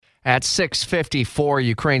At 6:54,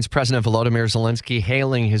 Ukraine's President Volodymyr Zelensky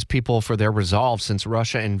hailing his people for their resolve since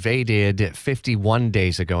Russia invaded 51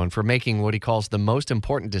 days ago and for making what he calls the most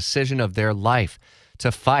important decision of their life,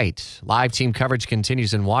 to fight. Live team coverage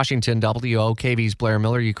continues in Washington. WOKV's Blair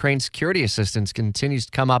Miller. Ukraine security assistance continues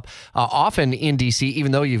to come up often in D.C.,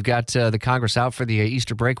 even though you've got the Congress out for the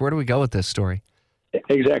Easter break. Where do we go with this story?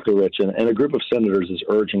 Exactly, Rich. And a group of senators is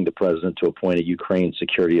urging the president to appoint a Ukraine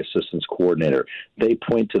security assistance coordinator. They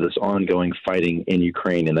point to this ongoing fighting in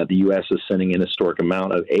Ukraine and that the U.S. is sending an historic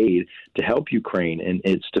amount of aid to help Ukraine in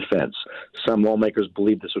its defense. Some lawmakers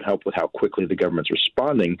believe this would help with how quickly the government's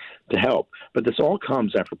responding to help. But this all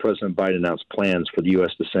comes after President Biden announced plans for the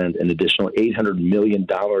U.S. to send an additional $800 million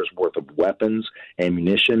worth of weapons,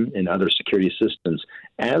 ammunition, and other security assistance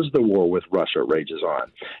as the war with Russia rages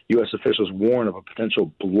on. U.S. officials warn of a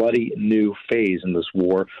potential bloody new phase in this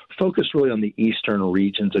war, focused really on the eastern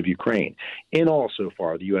regions of Ukraine. In all, so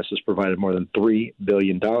far, the U.S. has provided more than $3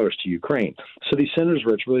 billion to Ukraine. So these senators,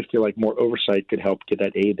 Rich, really feel like more oversight could help get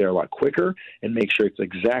that aid there a lot quicker and make sure it's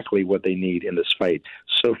exactly what they need in this fight.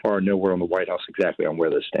 So far, nowhere on the White House exactly on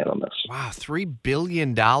where they stand on this. Wow, $3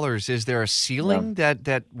 billion. Is there a ceiling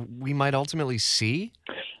that we might ultimately see?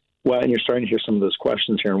 Well, and you're starting to hear some of those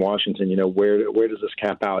questions here in Washington. You know, where does this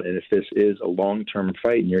cap out? And if this is a long-term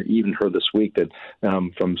fight, and you even heard this week that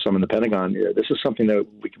from some in the Pentagon, this is something that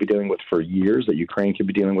we could be dealing with for years, that Ukraine could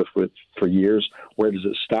be dealing with for years. Where does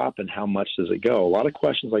it stop, and how much does it go? A lot of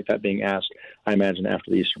questions like that being asked. I imagine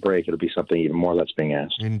after the Easter break, it'll be something even more that's being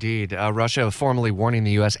asked. Indeed. Russia formally warning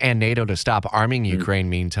the U.S. and NATO to stop arming Ukraine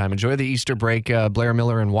meantime. Enjoy the Easter break. Blair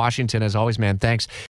Miller in Washington. As always, man, thanks.